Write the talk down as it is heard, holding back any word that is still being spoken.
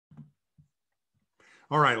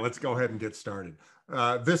All right, let's go ahead and get started.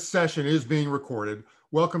 This session is being recorded.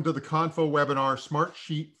 Welcome to the Confo webinar,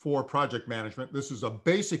 Smartsheet for Project Management. This is a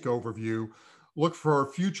basic overview. Look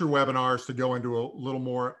for future webinars to go into a little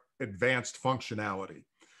more advanced functionality.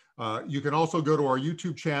 You can also go to our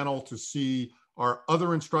YouTube channel to see our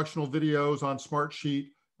other instructional videos on Smartsheet.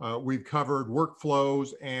 We've covered workflows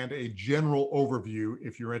and a general overview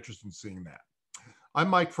if you're interested in seeing that. I'm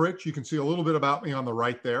Mike Fritsch. You can see a little bit about me on the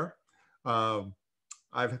right there.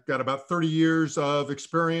 I've got about 30 years of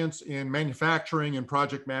experience in manufacturing and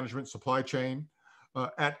project management supply chain.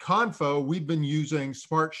 At Confo, we've been using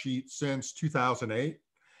Smartsheet since 2008,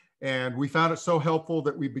 and we found it so helpful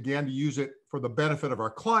that we began to use it for the benefit of our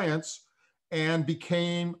clients and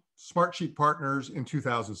became Smartsheet partners in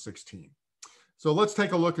 2016. So let's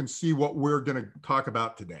take a look and see what we're going to talk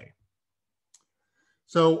about today.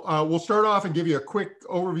 So we'll start off and give you a quick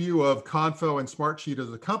overview of Confo and Smartsheet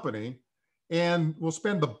as a company. And we'll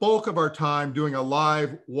spend the bulk of our time doing a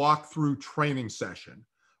live walkthrough training session.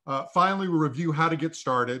 Finally, we'll review how to get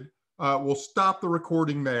started. We'll stop the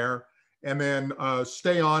recording there and then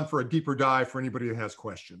stay on for a deeper dive for anybody who has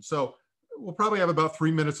questions. So we'll probably have about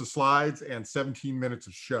 3 minutes of slides and 17 minutes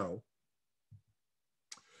of show.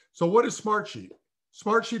 So what is Smartsheet?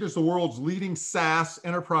 Smartsheet is the world's leading SaaS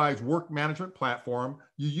enterprise work management platform.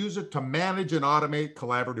 You use it to manage and automate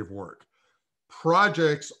collaborative work.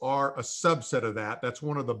 Projects are a subset of that. That's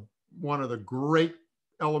one of the great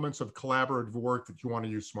elements of collaborative work that you want to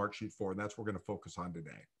use Smartsheet for, and that's what we're going to focus on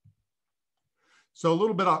today. So a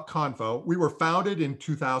little bit about Confo. We were founded in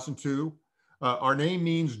 2002. Our name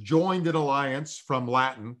means joined in alliance from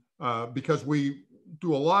Latin because we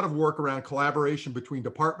do a lot of work around collaboration between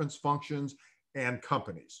departments, functions, and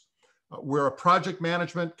companies. We're a project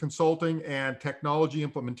management, consulting, and technology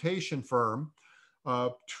implementation firm.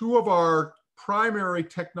 Two of our primary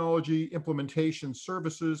technology implementation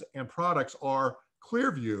services and products are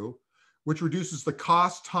Clearview, which reduces the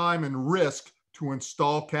cost, time, and risk to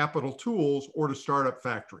install capital tools or to start up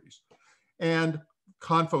factories. And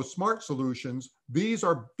Confo Smart Solutions, these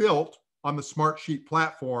are built on the Smartsheet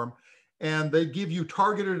platform, and they give you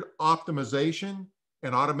targeted optimization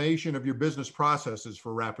and automation of your business processes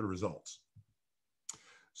for rapid results.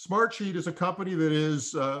 Smartsheet is a company that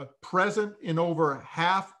is present in over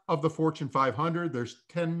half of the Fortune 500. There's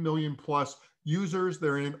 10 million plus users.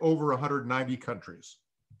 They're in over 190 countries.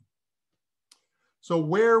 So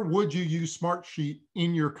where would you use Smartsheet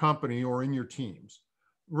in your company or in your teams?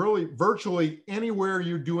 Really, virtually anywhere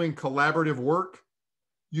you're doing collaborative work,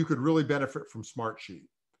 you could really benefit from Smartsheet.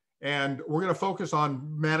 And we're going to focus on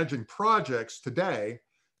managing projects today.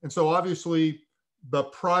 And so obviously, the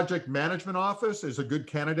project management office is a good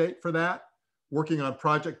candidate for that, working on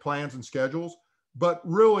project plans and schedules. But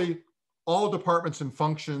really, all departments and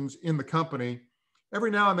functions in the company,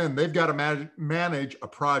 every now and then, they've got to manage a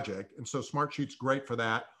project. And so Smartsheet's great for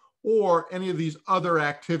that. Or any of these other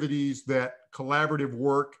activities that collaborative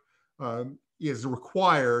work is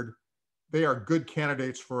required, they are good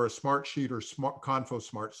candidates for a Smartsheet or Confo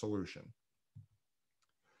Smart solution.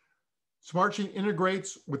 Smartsheet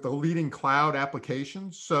integrates with the leading cloud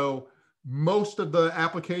applications. So most of the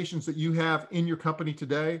applications that you have in your company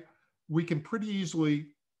today, we can pretty easily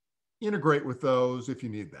integrate with those if you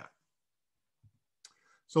need that.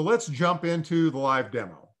 So let's jump into the live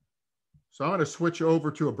demo. So I'm going to switch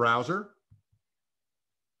over to a browser.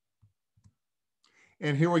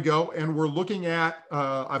 And here we go. And we're looking at,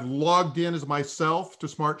 I've logged in as myself to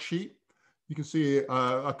Smartsheet. You can see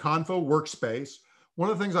a Confo workspace. One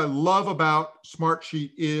of the things I love about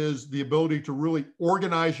Smartsheet is the ability to really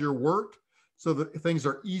organize your work so that things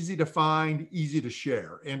are easy to find, easy to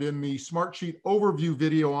share. And in the Smartsheet overview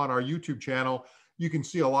video on our YouTube channel, you can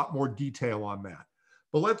see a lot more detail on that.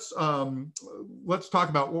 But let's talk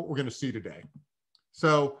about what we're going to see today.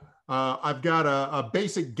 So I've got a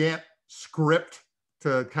basic Gantt script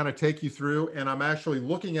to kind of take you through, and I'm actually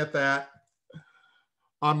looking at that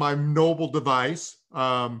on my mobile device.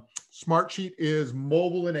 Smartsheet is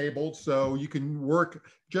mobile enabled, so you can work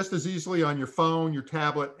just as easily on your phone, your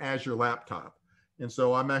tablet, as your laptop. And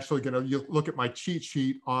so I'm actually going to look at my cheat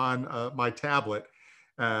sheet on my tablet,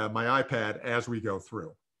 my iPad, as we go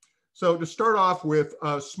through. So to start off with,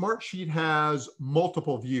 Smartsheet has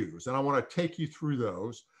multiple views, and I want to take you through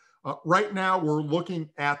those. Right now, we're looking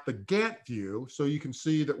at the Gantt view, so you can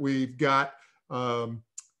see that we've got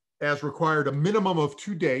as required, a minimum of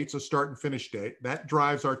 2 dates, a start and finish date. That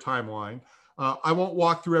drives our timeline. I won't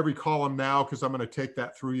walk through every column now because I'm going to take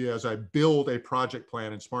that through you as I build a project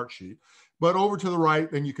plan in Smartsheet. But over to the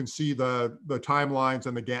right, then you can see the timelines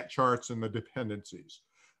and the Gantt charts and the dependencies.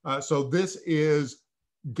 So this is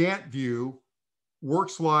Gantt View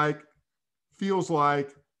works like, feels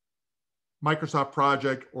like Microsoft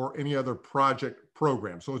Project or any other project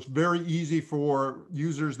program. So it's very easy for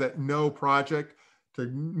users that know project to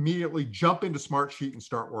immediately jump into Smartsheet and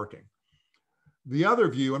start working. The other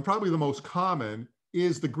view, and probably the most common,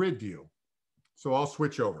 is the grid view. So I'll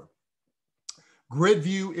switch over. Grid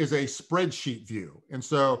view is a spreadsheet view. And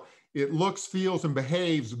so it looks, feels, and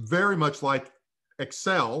behaves very much like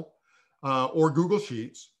Excel or Google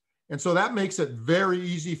Sheets. And so that makes it very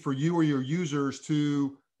easy for you or your users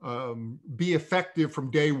to be effective from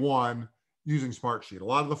day one using Smartsheet. A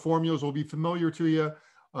lot of the formulas will be familiar to you,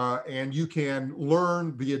 and you can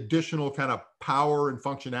learn the additional kind of power and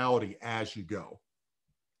functionality as you go.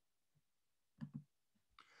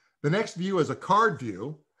 The next view is a card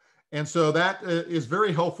view. And so that is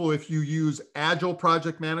very helpful if you use Agile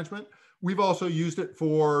project management. We've also used it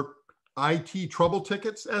for IT trouble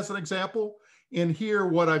tickets as an example. And here,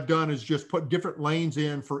 what I've done is just put different lanes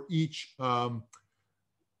in for each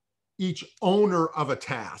owner of a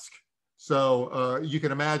task. So you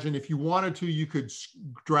can imagine if you wanted to, you could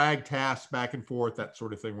drag tasks back and forth, that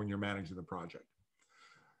sort of thing when you're managing the project.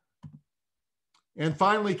 And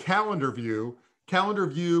finally, calendar view. Calendar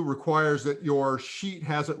view requires that your sheet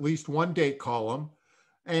has at least one date column,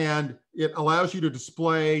 and it allows you to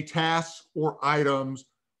display tasks or items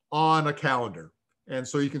on a calendar. And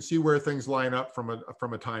so you can see where things line up from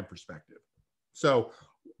a time perspective. So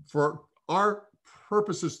for our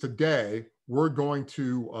purposes today, we're going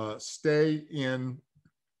to stay in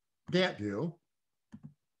Gantt View,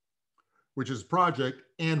 which is project.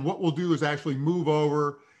 And what we'll do is actually move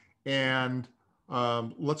over and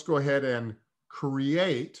let's go ahead and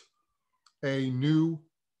create a new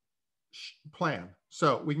plan.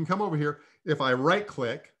 So we can come over here. If I right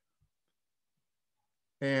click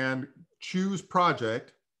and choose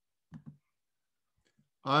project,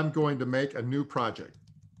 I'm going to make a new project.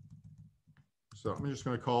 So I'm just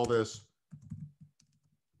going to call this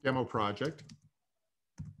demo project.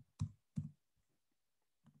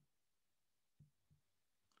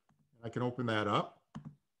 I can open that up.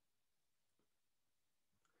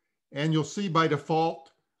 And you'll see by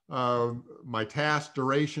default, my task,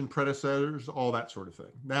 duration, predecessors, all that sort of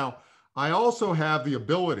thing. Now, I also have the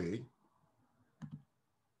ability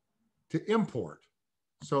to import.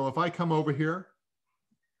 So if I come over here,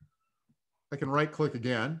 I can right click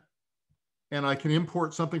again, and I can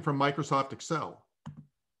import something from Microsoft Excel.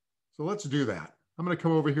 So let's do that. I'm going to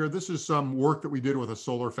come over here. This is some work that we did with a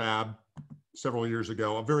solar fab several years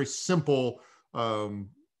ago, a very simple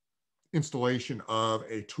installation of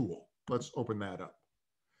a tool. Let's open that up.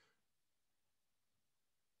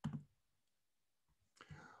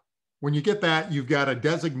 When you get that, you've got to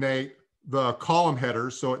designate the column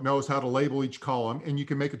headers so it knows how to label each column, and you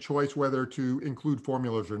can make a choice whether to include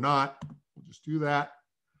formulas or not. We'll just do that.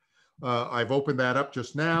 I've opened that up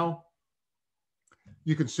just now.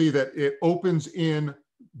 You can see that it opens in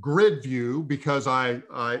grid view because I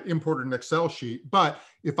imported an Excel sheet. But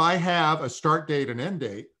if I have a start date and end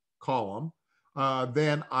date column,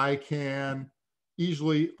 then I can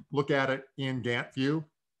easily look at it in Gantt View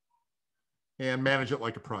and manage it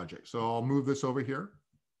like a project. So I'll move this over here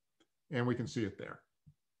and we can see it there.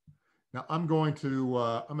 Now I'm going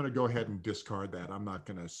to go ahead and discard that. I'm not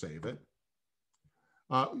going to save it.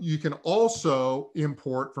 You can also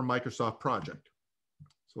import from Microsoft Project.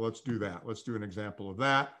 So let's do that. Let's do an example of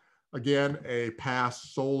that. Again, a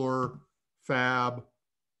past solar fab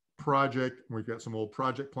project. We've got some old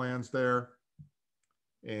project plans there.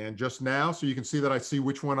 And just now, so you can see that I see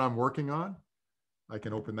which one I'm working on. I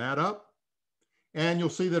can open that up. And you'll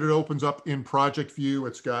see that it opens up in project view.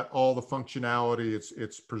 It's got all the functionality.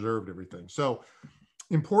 It's preserved everything. So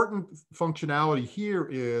important functionality here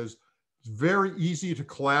is it's very easy to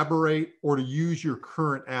collaborate or to use your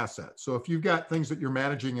current assets. So if you've got things that you're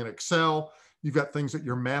managing in Excel, you've got things that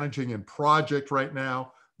you're managing in project right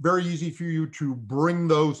now, very easy for you to bring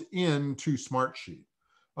those into Smartsheet.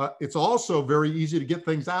 It's also very easy to get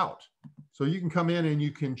things out. So you can come in and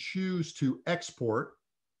you can choose to export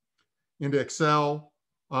into Excel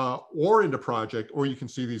or into project, or you can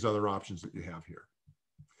see these other options that you have here.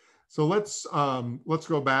 So let's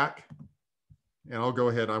go back, and I'll go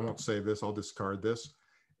ahead. I won't save this. I'll discard this.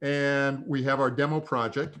 And we have our demo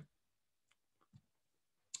project.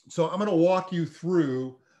 So I'm going to walk you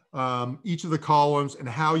through each of the columns and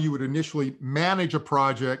how you would initially manage a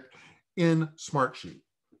project in Smartsheet.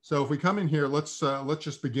 So if we come in here, let's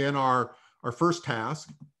just begin our first task.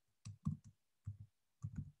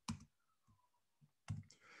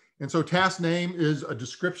 And so task name is a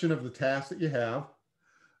description of the task that you have.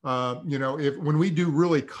 You know, when we do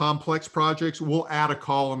really complex projects, we'll add a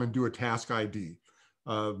column and do a task ID.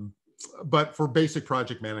 But for basic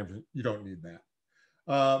project management, you don't need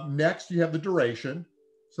that. Next, you have the duration.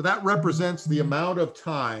 So that represents the amount of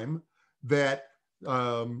time that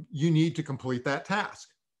you need to complete that task.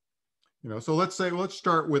 So let's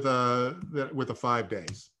start with a 5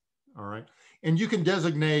 days. All right. And you can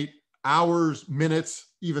designate hours,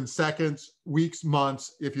 minutes, even seconds, weeks,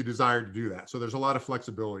 months, if you desire to do that. So there's a lot of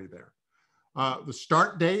flexibility there. The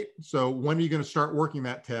start date. So when are you going to start working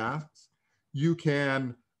that task? You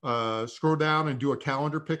can scroll down and do a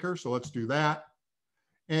calendar picker. So let's do that.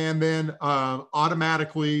 And then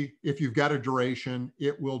automatically, if you've got a duration,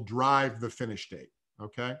 it will drive the finish date.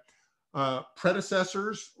 Okay.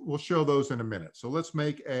 Predecessors, we'll show those in a minute. So let's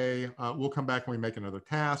make we'll come back when we make another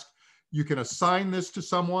task. You can assign this to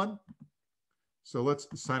someone. So let's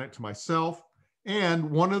assign it to myself. And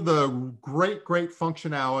one of the great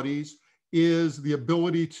functionalities is the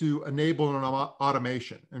ability to enable an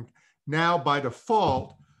automation. And now by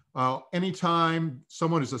default, anytime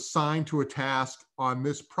someone is assigned to a task on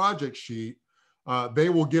this project sheet, they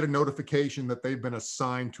will get a notification that they've been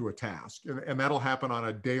assigned to a task, and that'll happen on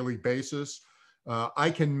a daily basis. I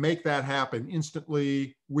can make that happen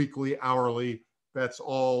instantly, weekly, hourly. That's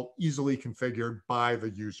all easily configured by the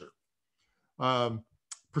user.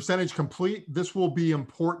 Percentage complete. This will be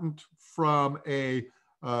important from a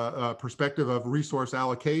perspective of resource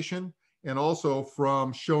allocation, and also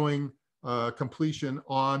from showing completion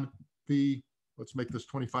on let's make this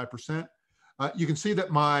 25%. You can see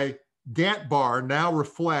that my Gantt bar now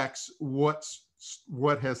reflects what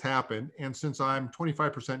has happened. And since I'm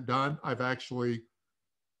 25% done, I'm actually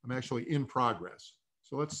in progress.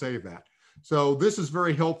 So let's save that. So this is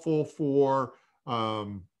very helpful for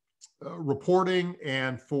reporting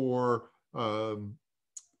and for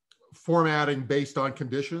formatting based on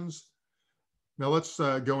conditions. Now let's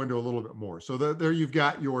go into a little bit more. So there you've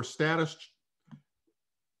got your status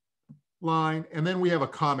line, and then we have a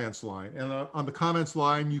comments line. And on the comments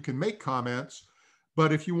line, you can make comments,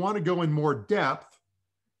 but if you want to go in more depth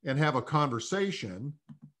and have a conversation,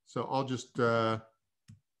 so I'll just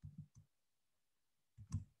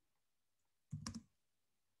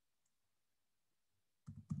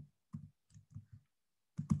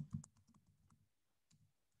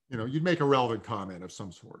you'd make a relevant comment of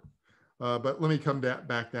some sort. But let me come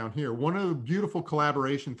back down here. One of the beautiful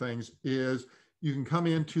collaboration things is you can come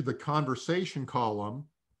into the conversation column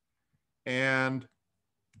and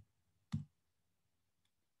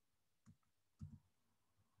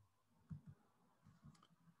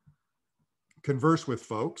converse with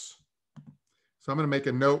folks. So I'm going to make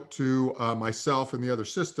a note to myself and the other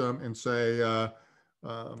system and say,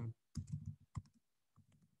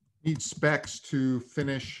 need specs to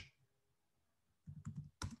finish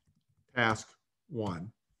task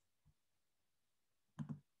 1.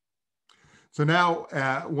 So now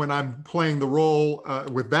when I'm playing the role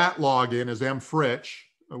with that login as mfritsch,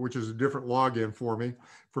 which is a different login for me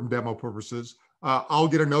from demo purposes, I'll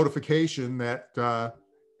get a notification that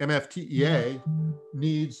MFTEA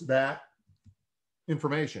needs that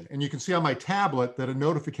information. And you can see on my tablet that a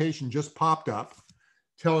notification just popped up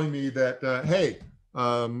telling me that, hey,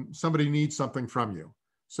 somebody needs something from you.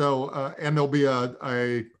 So, and there'll be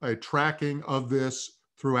a tracking of this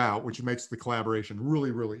throughout, which makes the collaboration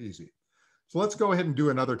really, really easy. So let's go ahead and do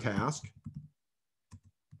another task.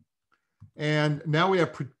 And now we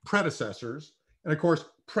have predecessors. And of course,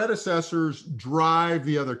 predecessors drive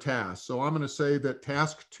the other tasks. So I'm going to say that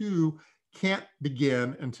task 2 can't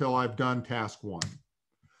begin until I've done task 1.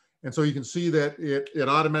 And so you can see that it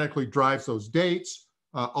automatically drives those dates.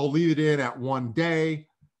 I'll leave it in at 1 day.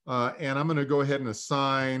 And I'm going to go ahead and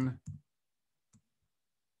assign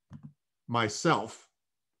myself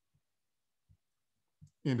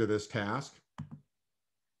into this task.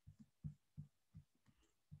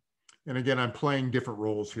 And again, I'm playing different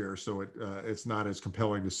roles here, so it's not as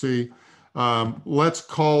compelling to see. Let's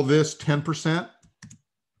call this 10%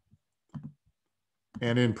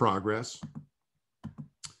 and in progress.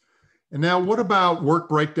 And now what about work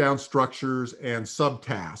breakdown structures and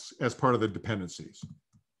subtasks as part of the dependencies?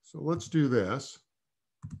 So let's do this.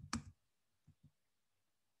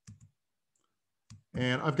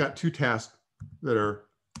 And I've got 2 tasks that are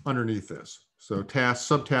underneath this. So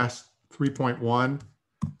subtask 3.1,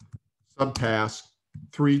 subtask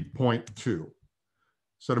 3.2.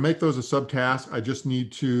 So to make those a subtask, I just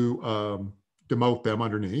need to demote them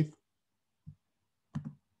underneath.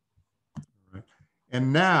 All right.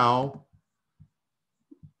 And now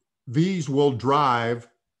these will drive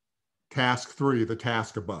task 3, the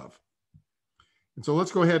task above. And so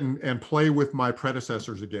let's go ahead and play with my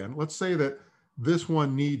predecessors again. Let's say that this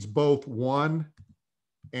one needs both 1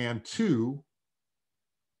 and 2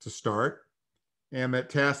 to start, and that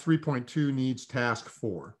task 3.2 needs task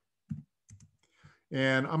 4.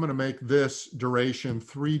 And I'm going to make this duration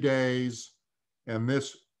 3 days and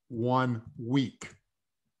this 1 week.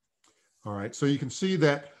 All right, so you can see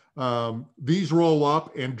that these roll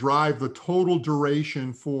up and drive the total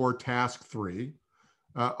duration for task 3.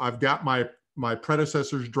 I've got my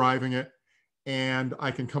predecessors driving it, and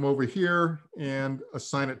I can come over here and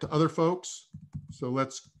assign it to other folks. So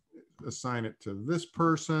let's assign it to this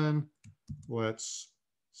person. Let's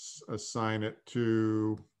assign it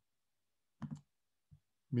to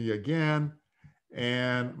me again,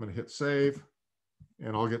 and I'm going to hit save,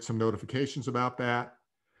 and I'll get some notifications about that.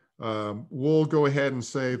 We'll go ahead and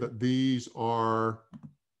say that these are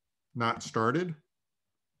not started.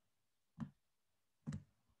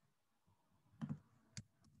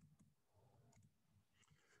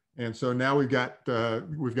 And so now we've got the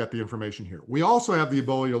information here. We also have the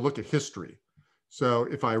ability to look at history. So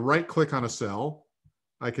if I right click on a cell,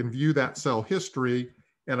 I can view that cell history,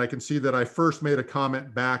 and I can see that I first made a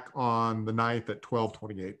comment back on the 9th at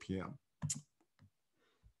 12:28 p.m.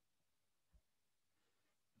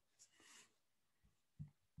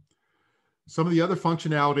 Some of the other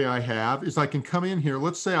functionality I have is I can come in here.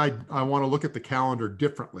 Let's say I want to look at the calendar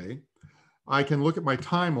differently. I can look at my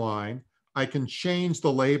timeline. I can change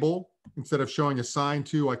the label. Instead of showing assigned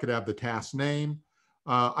to, I could have the task name.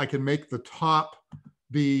 I can make the top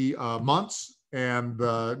be months and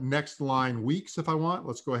the next line weeks if I want.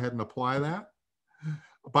 Let's go ahead and apply that.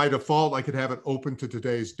 By default, I could have it open to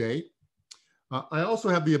today's date. I also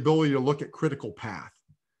have the ability to look at critical path.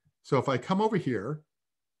 So if I come over here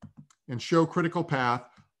and show critical path,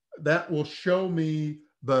 that will show me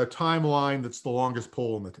the timeline that's the longest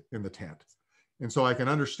pole in the tent. And so I can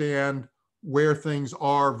understand where things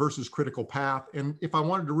are versus critical path. And if I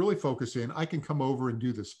wanted to really focus in, I can come over and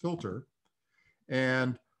do this filter.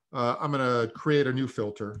 And I'm going to create a new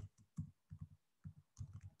filter.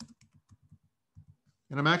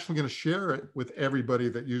 And I'm actually going to share it with everybody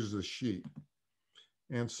that uses the sheet.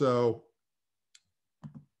 And so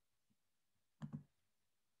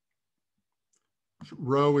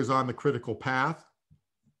row is on the critical path.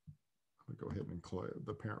 I'm going to go ahead and include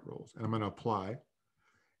the parent roles, and I'm going to apply.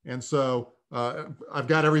 And so I've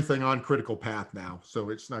got everything on critical path now, so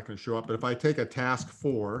it's not going to show up. But if I take a task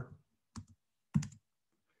 4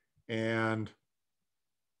 and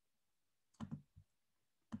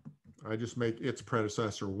I just make its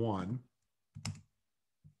predecessor 1,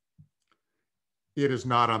 it is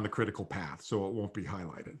not on the critical path, so it won't be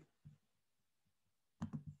highlighted.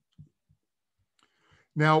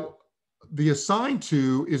 Now, the assign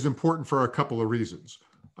to is important for a couple of reasons.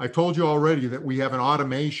 I told you already that we have an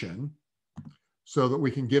automation so that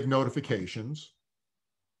we can give notifications.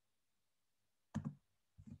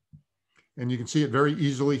 And you can see it very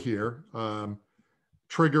easily here.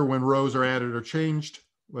 Trigger when rows are added or changed.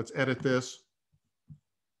 Let's edit this.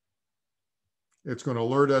 It's going to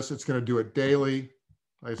alert us. It's going to do it daily.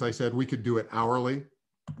 As I said, we could do it hourly.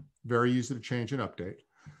 Very easy to change and update.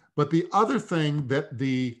 But the other thing that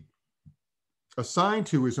the assign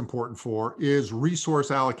to is important for is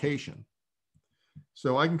resource allocation.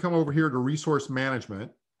 So I can come over here to resource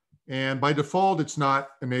management, and by default, it's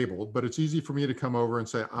not enabled, but it's easy for me to come over and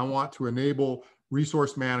say, I want to enable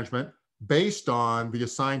resource management based on the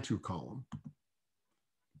assign to column.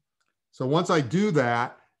 So once I do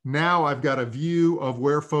that, now I've got a view of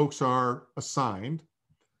where folks are assigned,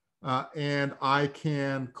 and I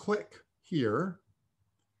can click here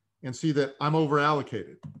and see that I'm over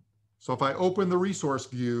allocated. So if I open the resource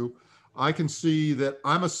view, I can see that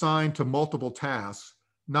I'm assigned to multiple tasks,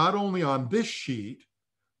 not only on this sheet,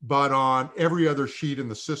 but on every other sheet in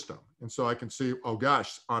the system. And so I can see, oh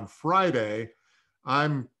gosh, on Friday,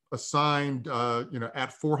 I'm assigned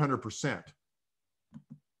at 400%.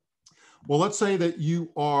 Well, let's say that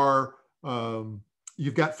you are,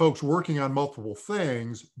 you've got folks working on multiple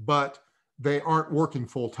things, but they aren't working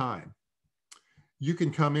full time. You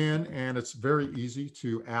can come in, and it's very easy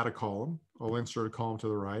to add a column. I'll insert a column to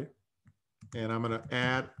the right, and I'm going to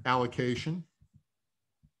add allocation.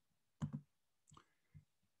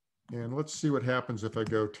 And let's see what happens if I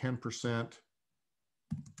go 10%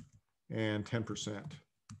 and 10%.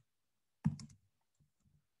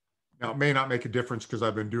 Now, it may not make a difference because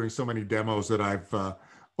I've been doing so many demos that I've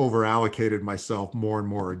over allocated myself more and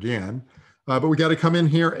more again. But we got to come in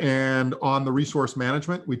here, and on the resource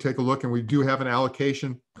management, we take a look, and we do have an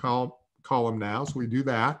allocation column now. So we do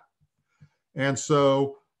that. And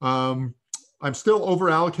so I'm still over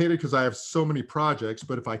allocated because I have so many projects.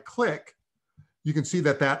 But if I click, you can see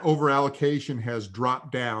that that over allocation has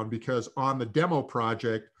dropped down because on the demo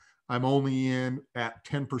project, I'm only in at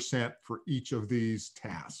 10% for each of these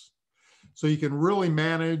tasks. So you can really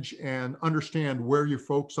manage and understand where your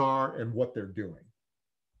folks are and what they're doing.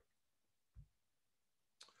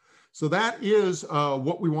 So that is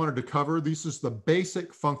what we wanted to cover. This is the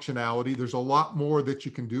basic functionality. There's a lot more that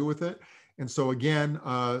you can do with it. And so again,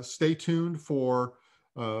 stay tuned for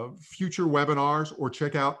future webinars, or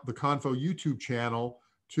check out the Convo YouTube channel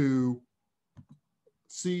to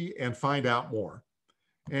see and find out more.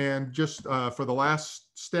 And just for the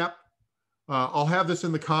last step, I'll have this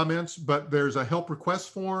in the comments, but there's a help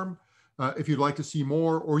request form if you'd like to see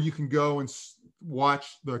more, or you can go and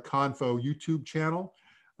watch the Convo YouTube channel,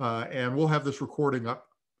 and we'll have this recording up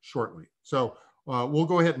shortly. So we'll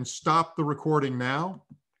go ahead and stop the recording now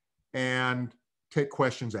and take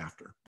questions after.